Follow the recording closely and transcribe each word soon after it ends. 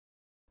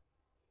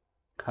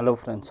Hello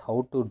friends,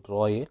 how to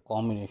draw a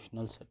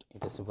combinational set.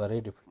 It is very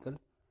difficult.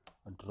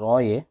 Draw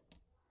a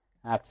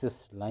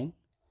axis line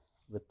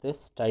with a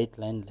straight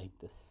line like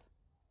this.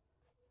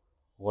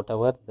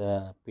 Whatever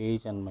the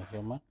page and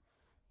measurement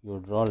you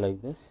draw like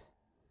this,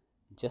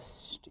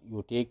 just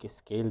you take a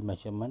scale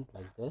measurement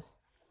like this.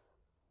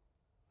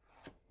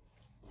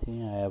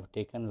 See, I have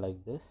taken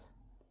like this.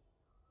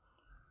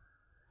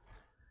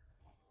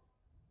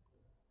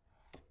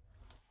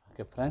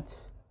 Okay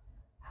friends,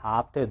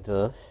 after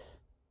this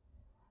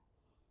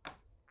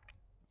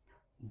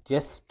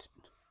just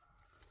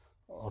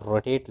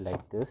rotate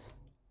like this.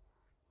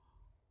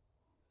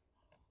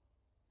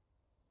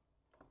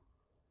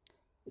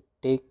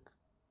 Take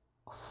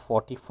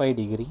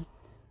 45-degree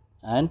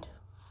and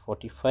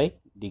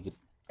 45-degree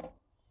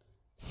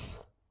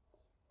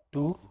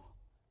to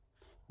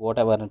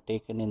whatever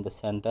taken in the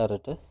center.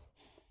 It is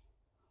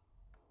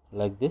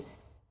like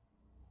this,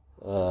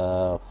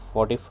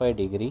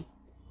 45-degree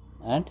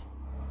and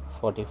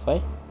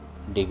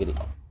 45-degree.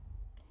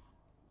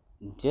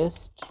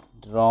 Just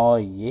draw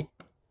a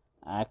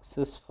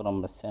axis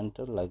from the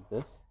center like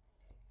this.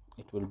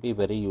 It will be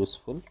very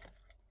useful.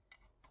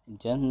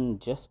 Then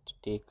just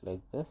take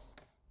like this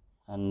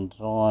and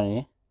draw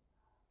a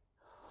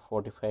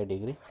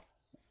 45-degree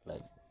like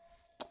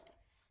this.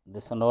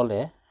 This and all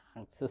a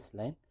axis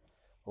line.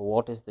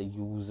 What is the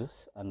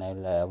uses, and I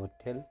will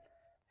tell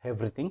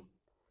everything.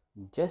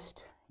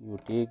 Just you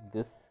take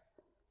this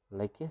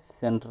like a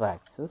center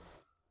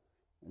axis,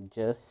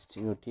 just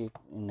you take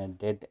in a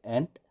dead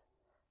end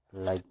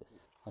like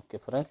this. Okay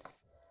friends,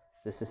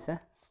 this is a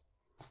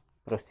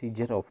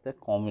procedure of the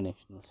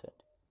combinational set.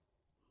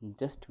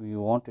 Just we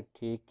want to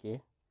take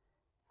a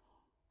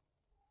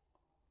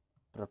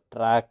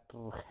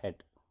protractor head.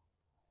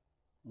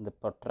 In the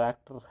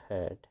protractor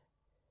head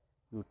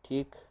you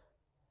take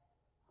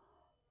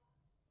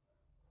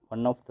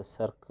one of the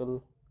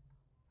circle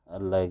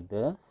like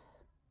this.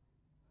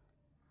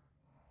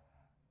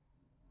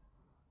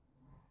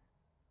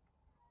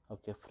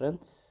 Okay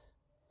friends,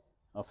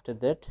 after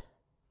that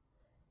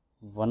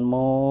one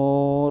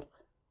more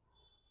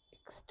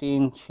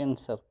extension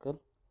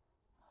circle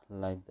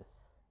like this.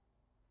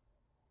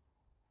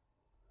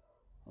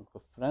 Okay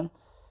friends,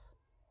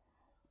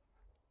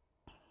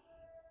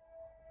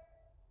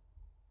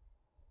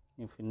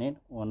 if you need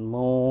one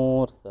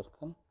more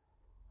circle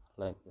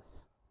like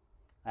this.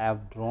 I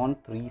have drawn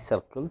 3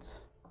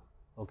 circles.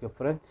 Okay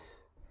friends,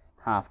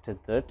 after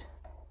that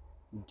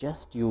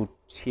just you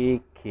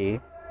take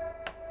a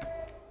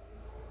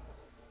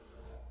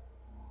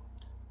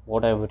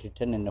what I have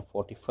written in a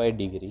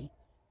 45-degree.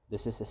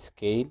 This is a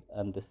scale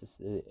and this is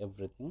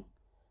everything.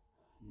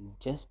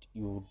 Just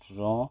you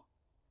draw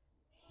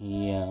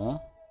here.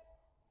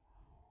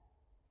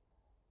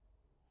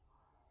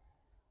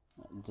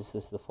 This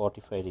is the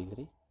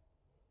 45-degree.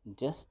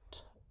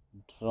 Just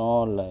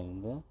draw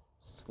like this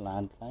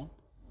slant line.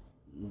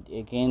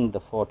 Again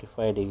the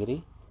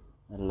 45-degree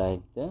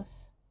like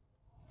this.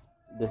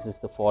 This is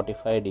the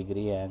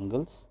 45-degree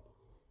angles.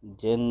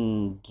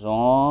 Then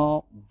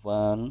draw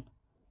one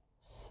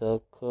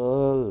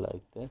circle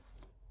like this.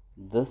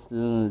 This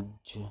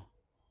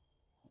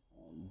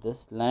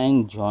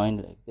line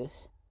joined like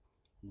this.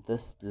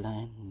 This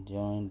line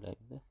joined like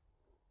this.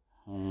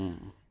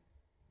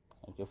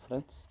 Okay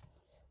friends,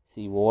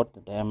 see what the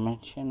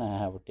dimension I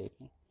have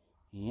taken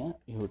here.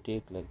 You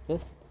take like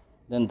this,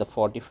 then the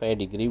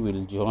 45-degree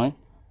will join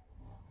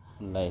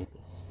like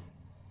this.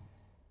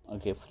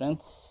 Okay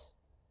friends,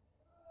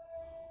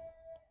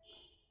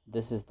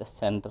 this is the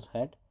center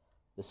head.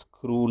 The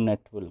screw nut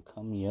will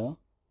come here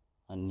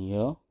and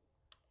here.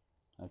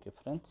 Okay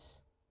friends,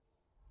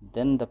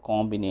 then the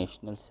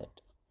combinational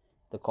set.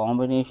 The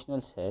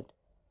combinational set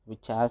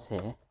which has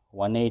a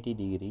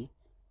 180-degree,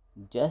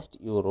 just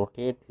you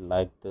rotate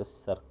like this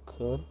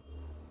circle,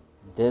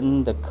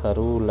 then the curve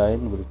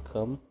line will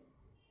come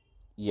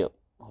here.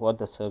 What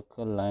the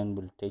circle line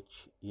will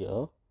touch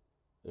here,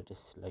 it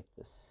is like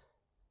this,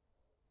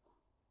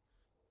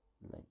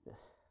 like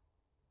this.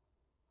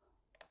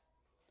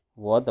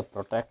 What the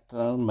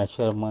protractor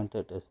measurement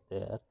it is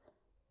there,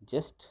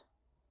 just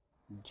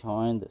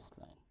join this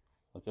line.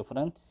 Okay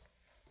friends,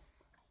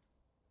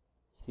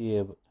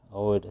 see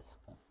how it is.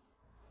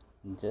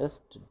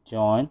 Just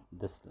join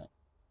this line.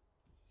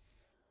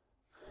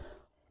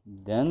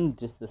 Then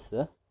just this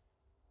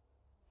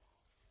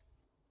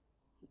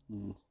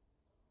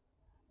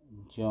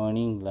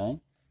joining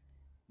line.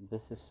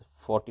 This is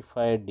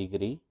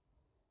 45-degree.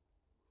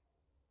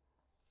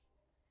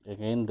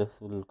 Again this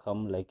will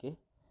come like a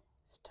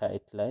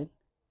straight line.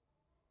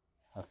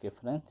 Okay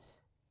friends,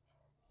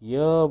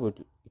 here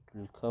it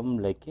will come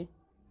like a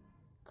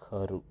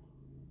curve.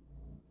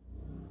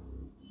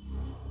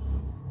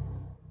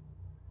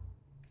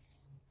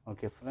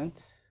 Okay friends,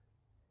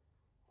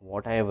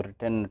 what I have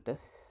written it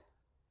is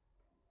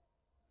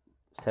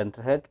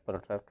center head,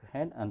 protractor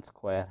head and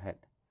square head.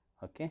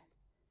 Okay,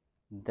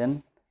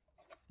 then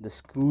the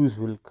screws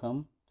will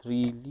come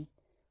three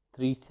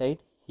side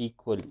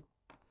equally.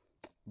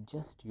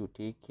 Just you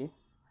take a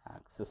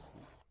axis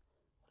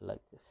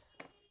like this.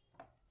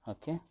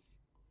 Okay,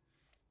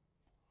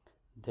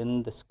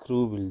 then the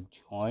screw will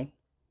join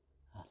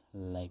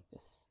like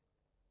this.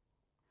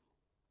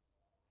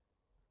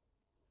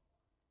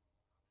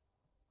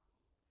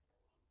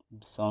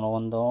 So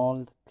on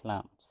all the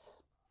clamps.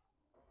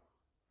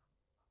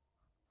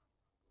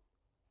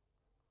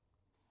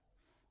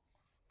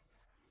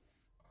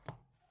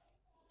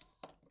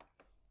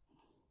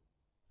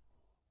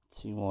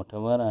 See,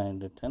 whatever I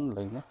written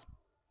like that,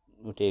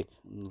 you take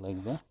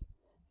like that,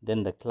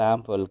 then the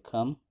clamp will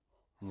come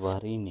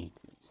very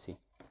neatly. See,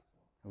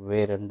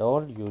 where and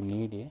all you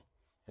need a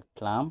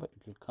clamp,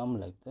 it will come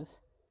like this.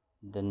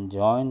 Then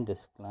join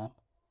this clamp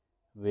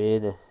where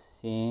the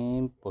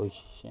same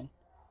position.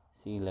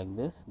 See, like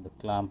this, the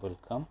clamp will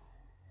come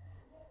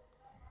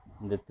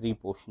in the three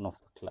portion of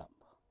the clamp.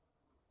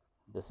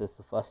 This is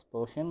the first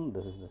portion,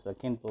 this is the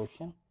second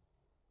portion,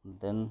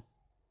 then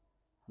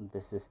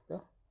this is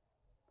the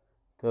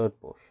third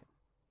portion.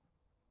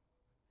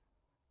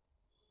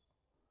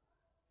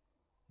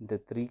 The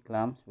three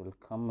clamps will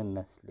come in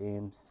the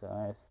same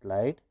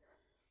slide.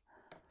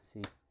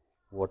 See,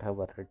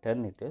 whatever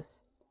written it is.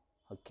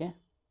 Okay,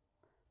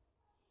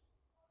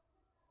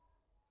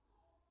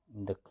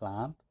 in the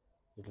clamp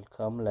it will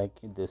come like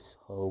this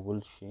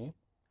oval shape.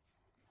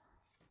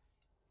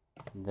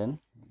 Then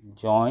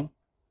join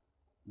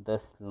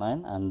this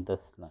line and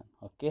this line.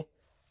 Okay,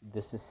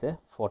 this is a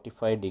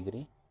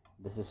 45-degree,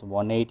 this is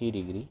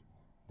 180-degree,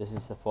 this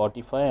is a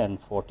 45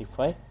 and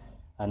 45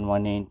 and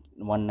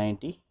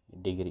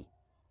 190-degree.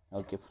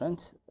 Okay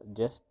friends,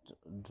 just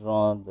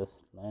draw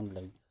this line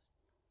like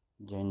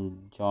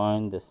this,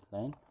 join this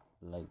line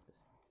like this.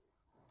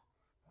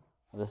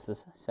 This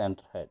is a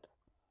center head.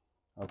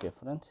 Okay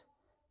friends,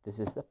 this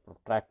is the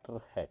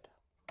protractor head.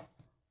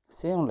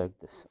 Same like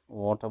this,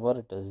 whatever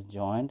it is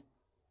joined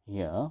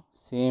here,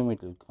 same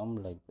it will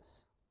come like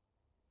this.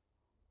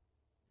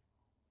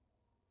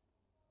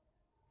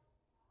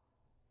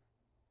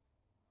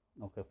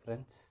 Okay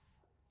friends,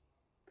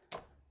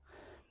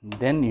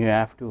 then you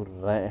have to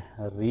write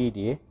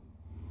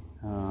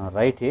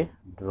a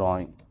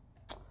drawing.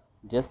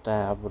 Just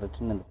I have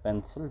written in the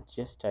pencil,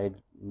 just I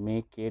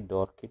make a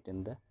dot it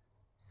in the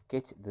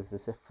sketch. This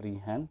is a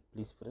freehand.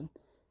 Please friend,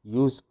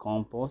 use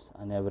compost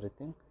and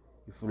everything.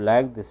 If you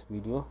like this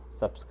video,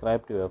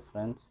 subscribe to your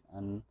friends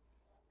and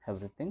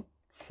everything,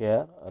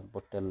 share or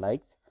put a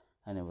likes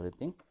and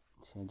everything.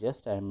 So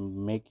just I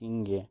am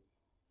making a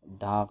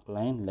dark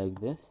line like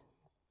this,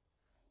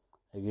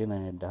 again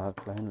a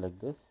dark line like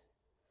this.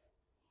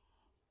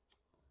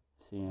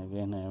 See,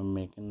 again I am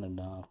making a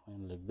dark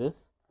line like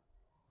this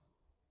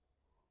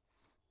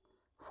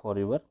for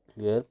your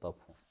clear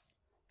performance.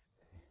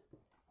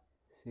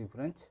 See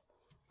friends,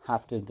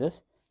 after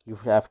this you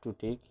have to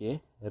take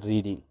a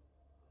reading.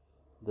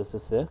 This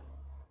is a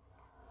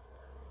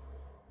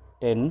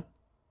 10,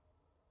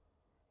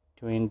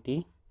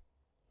 20,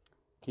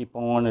 keep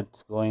on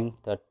it's going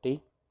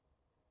 30,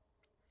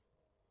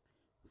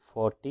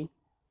 40,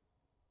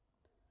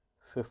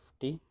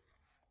 50,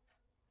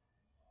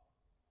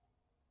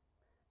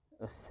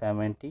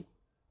 70,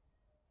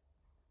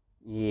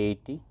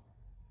 80,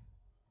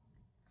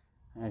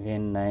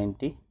 again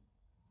 90,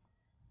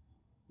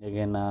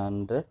 again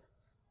 100,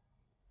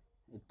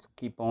 it's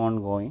keep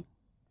on going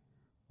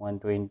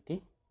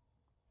 120,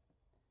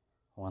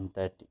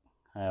 130.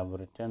 I have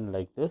written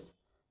like this,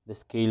 the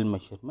scale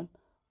measurement.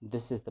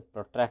 This is the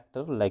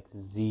protractor like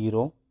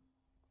 0,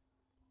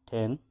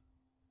 10,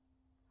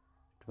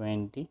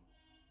 20,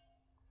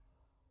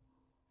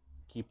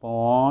 keep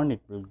on,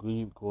 it will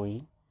keep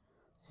going.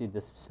 See,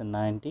 this is a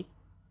 90.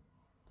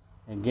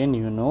 Again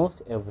you know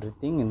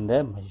everything in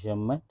the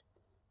measurement.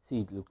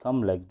 See, it will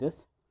come like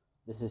this.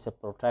 This is a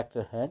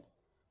protractor head.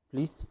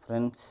 Please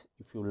friends,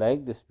 if you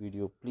like this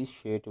video, please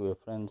share to your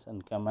friends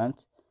and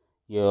comments.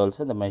 Here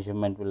also the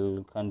measurement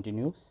will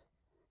continues.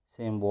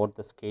 Same what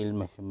the scale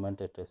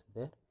measurement it is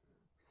there.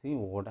 See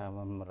what I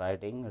am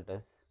writing, it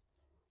is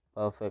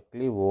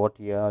perfectly what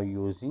you are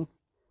using.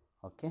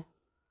 Okay,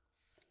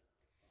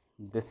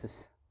 this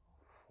is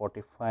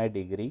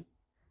 45-degree.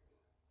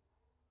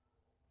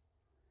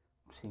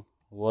 See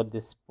what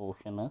this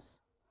portion is,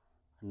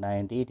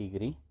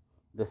 90-degree.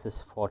 This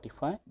is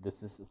 45,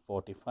 this is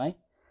 45.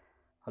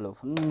 Hello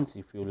friends,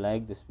 if you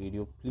like this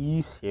video,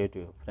 please share to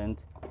your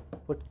friends,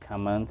 put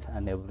comments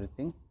and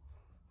everything.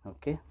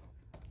 Okay,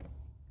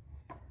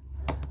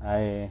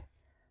 I'll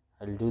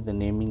do the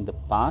naming the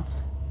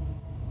parts.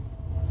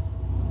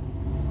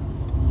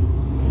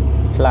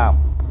 Clamp,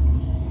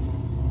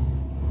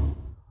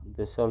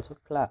 this also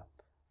clamp,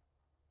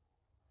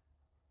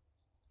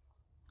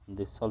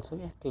 this also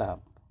a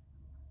clamp,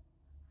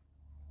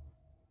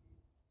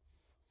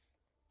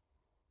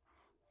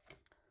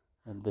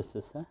 and this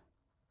is a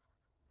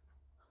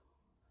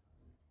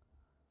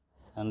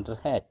center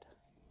head.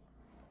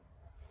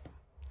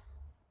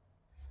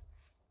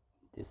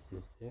 This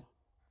is the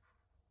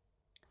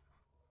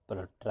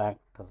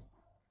protractor.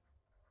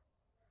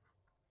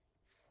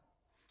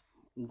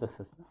 This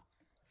is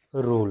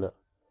the ruler,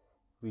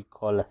 we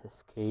call as a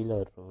scale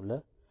or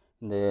ruler.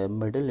 In the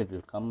middle it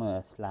will come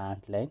a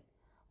slant line,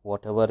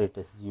 whatever it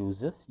is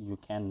uses, you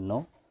can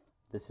know.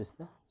 This is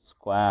the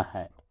square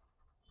head.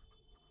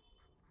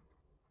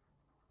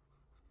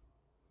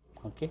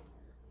 Okay,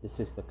 this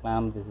is the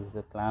clamp, this is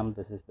the clamp,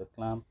 this is the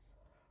clamp.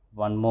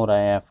 One more I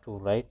have to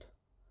write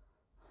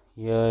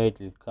here. It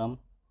will come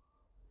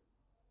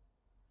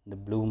the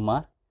blue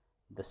mark,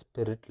 the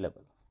spirit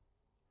level.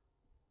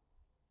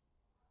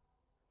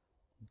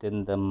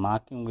 Then the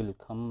marking will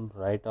come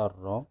right or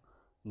wrong.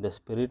 The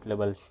spirit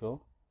level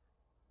show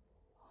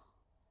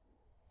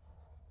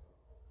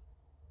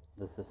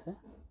this is a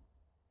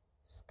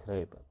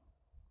scribble.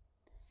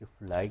 If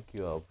you like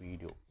your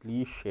video,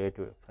 please share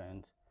to your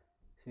friends.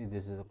 See,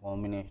 this is a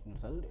combination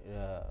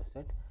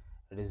set.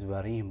 It is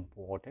very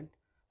important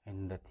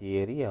in the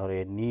theory or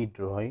any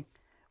drawing,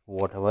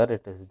 whatever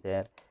it is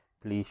there.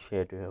 Please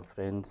share to your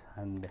friends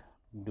and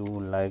do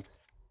likes.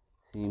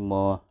 See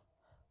more,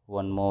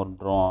 one more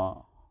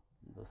draw.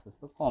 This is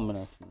the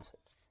combination set.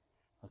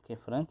 Okay,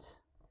 friends,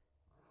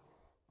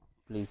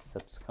 please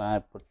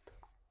subscribe, put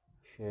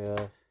share,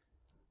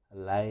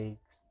 like,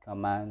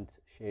 comments,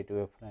 share to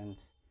your friends,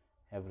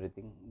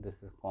 everything. This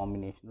is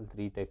combinational,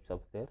 3 types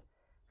of there: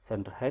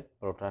 center head,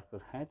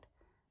 protractor head,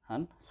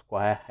 and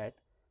square head.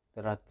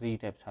 There are 3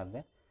 types are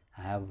there.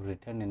 I have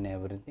written in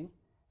everything.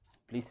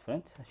 Please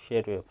friends,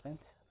 share to your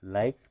friends,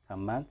 likes,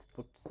 comments,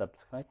 put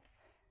subscribe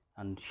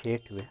and share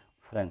to your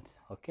friends.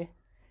 Okay,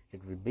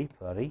 it will be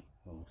very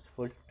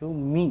useful to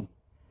me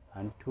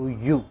and to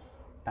you.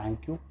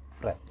 Thank you,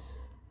 friends.